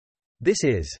This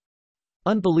is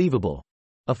unbelievable.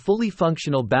 A fully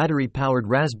functional battery-powered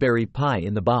Raspberry Pi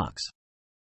in the box.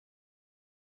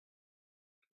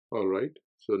 Alright,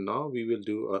 so now we will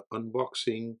do an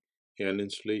unboxing and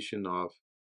installation of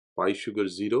Pi Sugar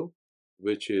Zero,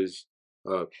 which is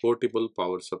a portable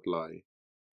power supply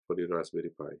for the Raspberry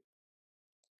Pi.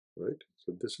 Right,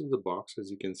 so this is the box,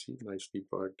 as you can see, nicely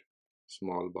packed,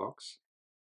 small box.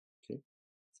 Okay,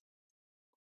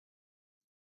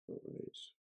 alright,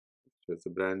 so it's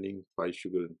the branding, Pi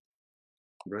Sugar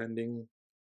branding.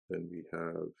 Then we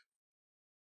have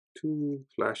two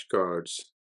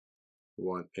flashcards.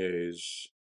 One is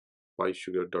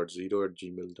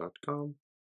pisugar.0@gmail.com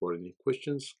for any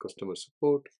questions, customer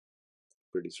support,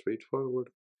 pretty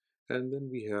straightforward. And then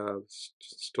we have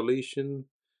installation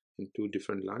in two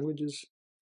different languages.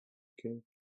 Okay,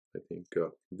 I think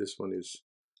this one is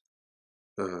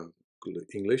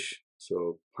English,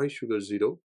 so Pi Sugar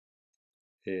Zero.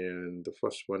 And the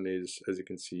first one is, as you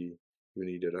can see, you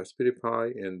need a Raspberry Pi,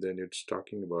 and then it's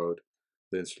talking about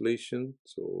the installation.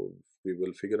 So we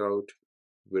will figure out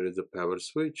where is the power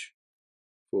switch.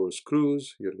 For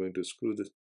screws, you're going to screw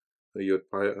your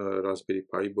Raspberry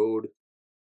Pi board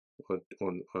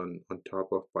on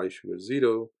top of Pi Sugar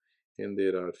Zero, and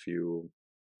there are a few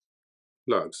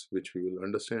plugs which we will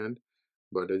understand.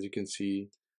 But as you can see,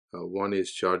 one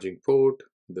is charging port,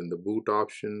 then the boot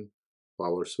option,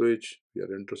 power switch. We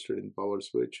are interested in power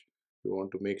switch. We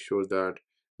want to make sure that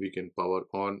we can power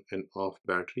on and off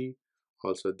battery.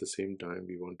 Also at the same time,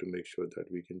 we want to make sure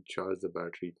that we can charge the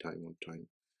battery time on time.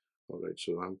 Alright,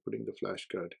 so I'm putting the flash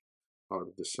card out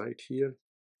of the site here.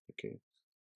 Okay,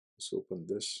 let's open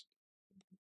this.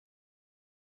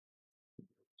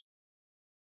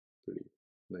 Pretty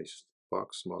nice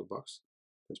box, small box.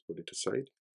 Let's put it aside.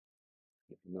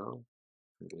 Now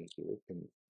I'm going to open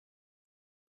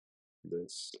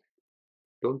this.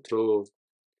 Don't throw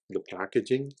the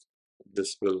packaging.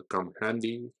 This will come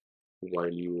handy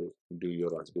while you do your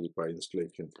Raspberry Pi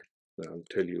installation. I'll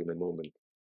tell you in a moment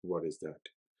what is that.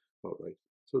 All right,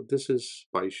 so this is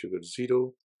Pi Sugar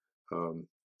Zero,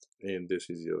 and this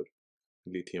is your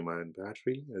lithium ion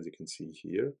battery. As you can see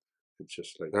here, it's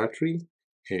just like battery.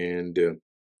 And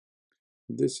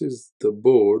this is the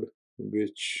board,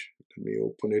 which, let me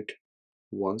open it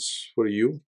once for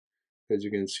you. As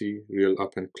you can see, real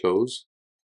up and close.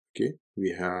 Okay, we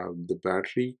have the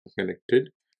battery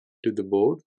connected to the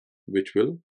board, which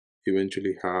will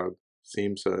eventually have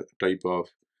same type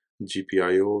of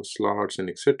GPIO slots and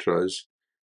etc.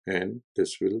 And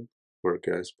this will work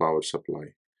as power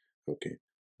supply. Okay,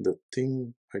 the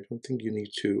thing, I don't think you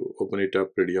need to open it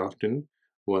up pretty often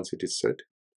once it is set.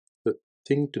 The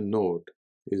thing to note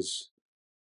is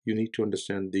you need to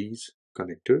understand these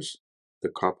connectors, the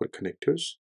copper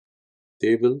connectors.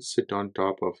 They will sit on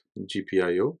top of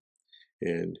GPIO.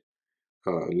 And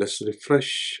let's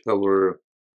refresh our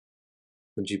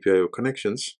GPIO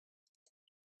connections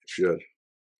if you are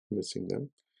missing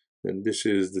them. And this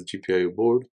is the GPIO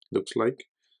board looks like.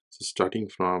 So starting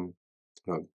from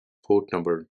port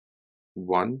number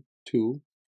 1, 2,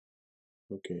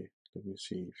 okay, let me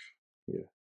see if, yeah,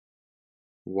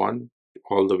 1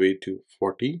 all the way to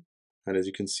 40. And as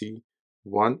you can see,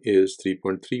 1 is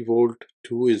 3.3 volt,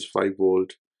 2 is 5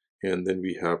 volt, and then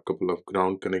we have a couple of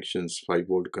ground connections, 5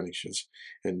 volt connections.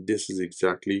 And this is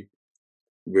exactly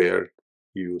where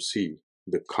you see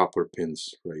the copper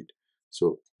pins, right?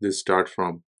 So this start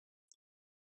from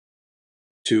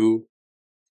 2,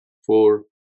 4,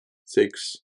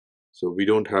 6. So we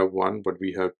don't have 1, but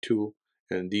we have 2,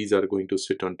 and these are going to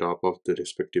sit on top of the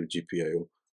respective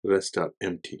GPIO. Rest are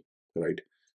empty, right?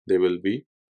 They will be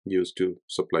used to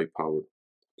supply power.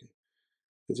 Okay.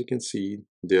 As you can see,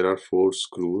 there are 4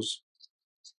 screws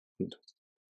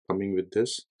coming with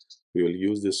this. We will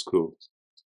use this screw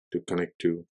to connect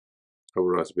to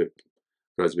our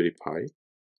Raspberry Pi.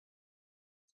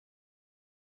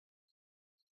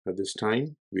 At this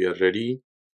time, we are ready.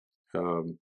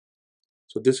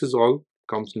 So this is all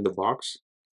comes in the box.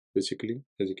 Basically,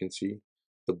 as you can see,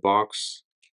 the box,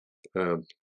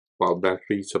 power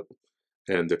battery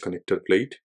and the connector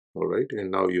plate. All right,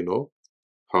 and now you know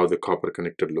how the copper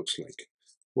connector looks like.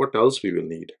 What else we will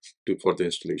need for the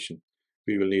installation?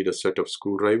 We will need a set of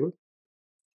screwdriver.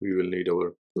 We will need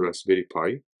our Raspberry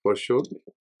Pi for sure,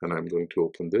 and I'm going to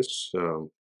open this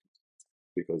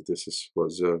because this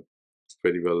was a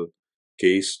very well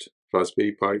cased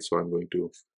Raspberry Pi, so I'm going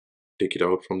to take it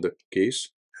out from the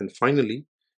case. And finally,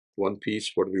 one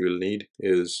piece what we will need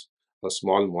is a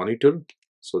small monitor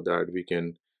so that we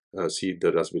can see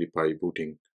the Raspberry Pi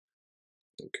booting.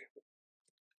 Okay,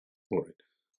 all right,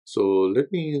 so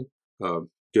let me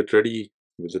get ready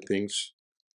with the things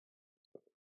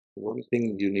one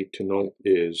thing you need to know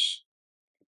is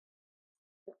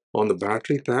on the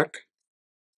battery pack,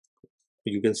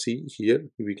 you can see here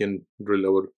we can drill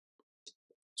our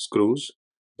screws,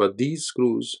 but these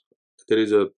screws, there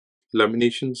is a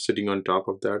lamination sitting on top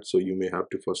of that, so you may have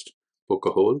to first poke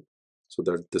a hole so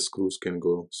that the screws can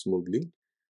go smoothly.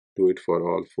 Do it for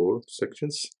all 4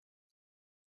 sections.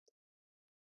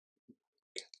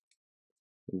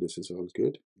 This is all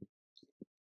good.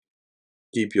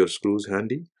 Keep your screws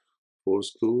handy. 4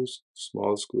 screws,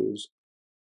 small screws.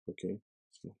 Okay,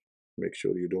 so make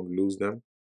sure you don't lose them,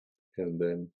 and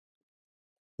then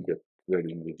get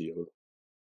ready with your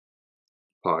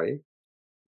pie.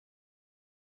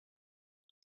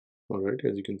 All right,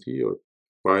 as you can see, your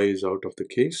pie is out of the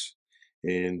case.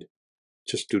 And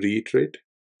just to reiterate,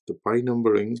 the pie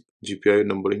numbering, GPIO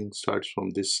numbering starts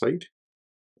from this side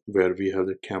where we have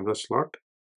the camera slot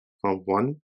from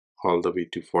 1 all the way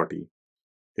to 40.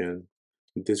 And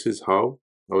this is how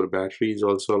our battery is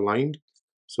also aligned.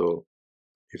 So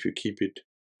if you keep it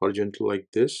horizontal like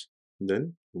this,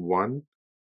 then 1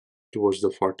 towards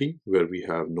the 40 where we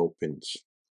have no pins,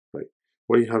 right?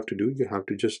 What you have to do, you have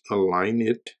to just align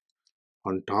it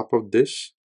on top of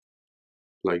this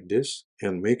like this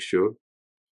and make sure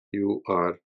you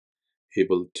are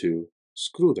able to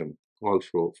screw them, all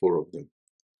 4 of them.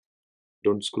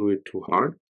 Don't screw it too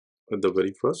hard at the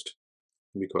very first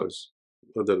because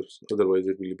otherwise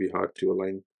it will be hard to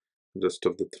align the rest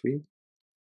of the 3.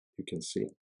 You can see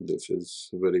this is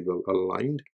very well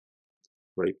aligned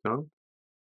right now.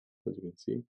 As you can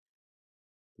see,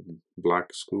 the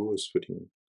black screw is fitting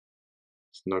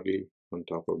snugly on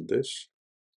top of this,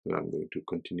 and I'm going to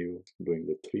continue doing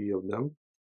the 3 of them.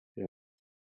 Yeah.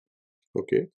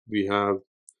 Okay, we have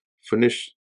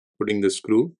finished putting the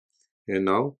screw, and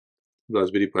now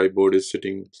Raspberry Pi board is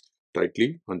sitting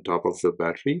tightly on top of the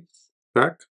battery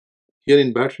pack. Here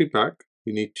in battery pack,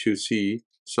 you need to see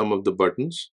some of the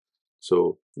buttons.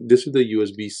 So this is the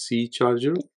USB-C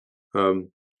charger,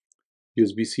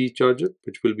 USB-C charger,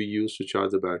 which will be used to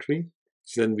charge the battery.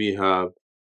 Then we have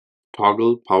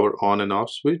toggle power on and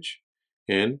off switch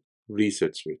and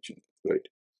reset switch, right?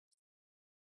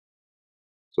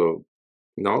 So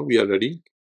now we are ready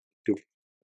to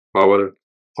power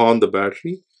on the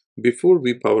battery. Before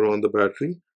we power on the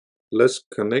battery, let's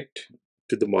connect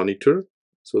to the monitor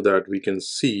so that we can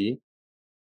see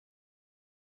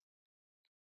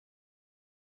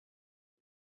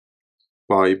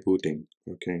Pi booting.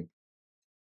 Okay,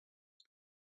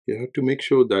 you have to make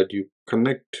sure that you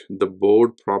connect the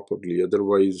board properly,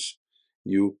 otherwise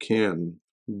you can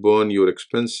burn your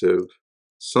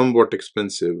somewhat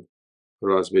expensive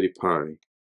Raspberry Pi.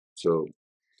 So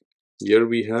here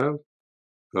we have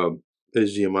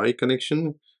HDMI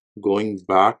connection going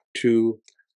back to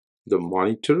the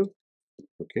monitor.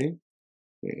 Okay,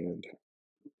 and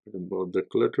about the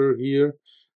clutter here,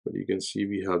 but you can see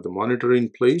we have the monitor in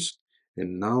place.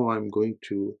 And now I'm going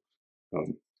to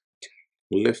um,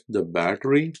 lift the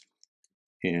battery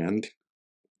and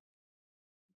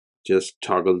just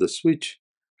toggle the switch.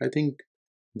 I think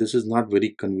this is not very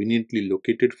conveniently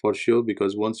located for sure,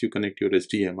 because once you connect your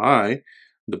HDMI,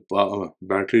 the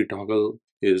battery toggle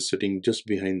is sitting just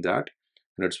behind that,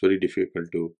 and it's very difficult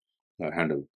to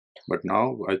handle. But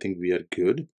now I think we are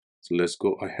good. So let's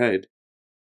go ahead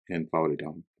and power it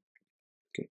on.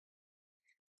 Okay,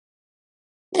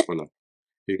 voila.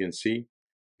 You can see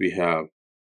we have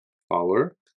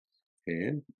power,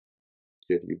 and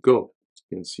here you go.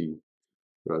 You can see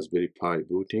Raspberry Pi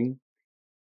booting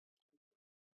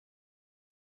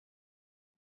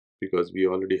because we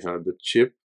already have the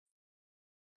chip.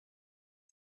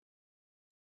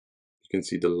 You can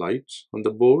see the lights on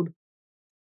the board.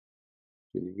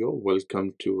 Here you go.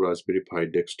 Welcome to Raspberry Pi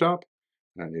desktop,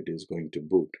 and it is going to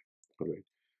boot. All right.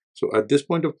 So at this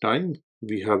point of time,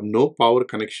 we have no power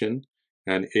connection,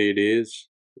 and it is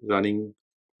running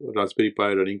Raspberry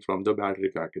Pi running from the battery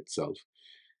pack itself.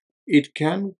 It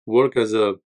can work as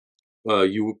a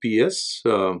UPS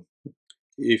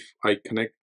if I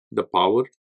connect the power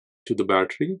to the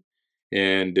battery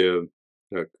and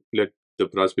let the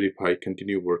Raspberry Pi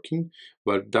continue working,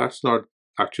 but that's not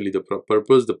actually the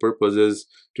purpose. The purpose is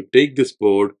to take this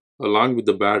board along with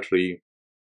the battery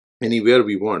anywhere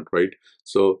we want, right?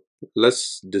 So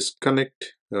let's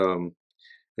disconnect,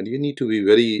 and you need to be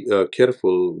very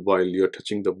careful while you're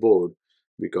touching the board,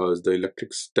 because the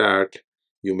electric stat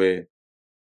you may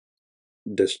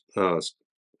destroy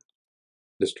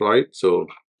it. So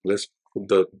let's put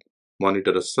the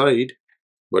monitor aside.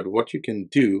 But what you can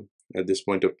do at this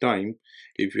point of time,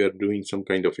 if you are doing some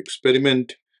kind of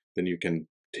experiment, then you can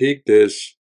take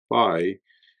this Pi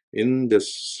in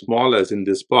this small as in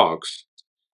this box,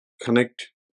 connect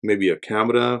maybe a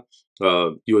camera,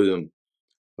 use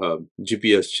a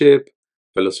GPS chip,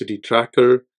 velocity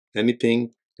tracker,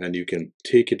 anything, and you can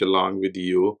take it along with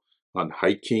you on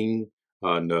hiking,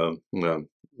 on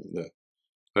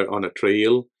on a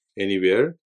trail,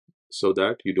 anywhere, so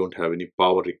that you don't have any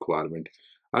power requirement.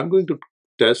 I'm going to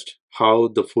test how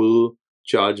the full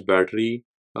charge battery,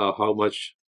 how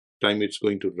much time it's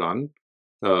going to run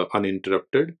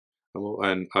uninterrupted,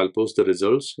 and I'll post the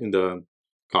results in the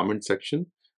comment section.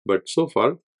 But so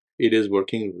far, it is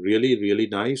working really, really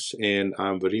nice, and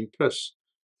I'm very impressed.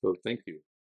 So thank you.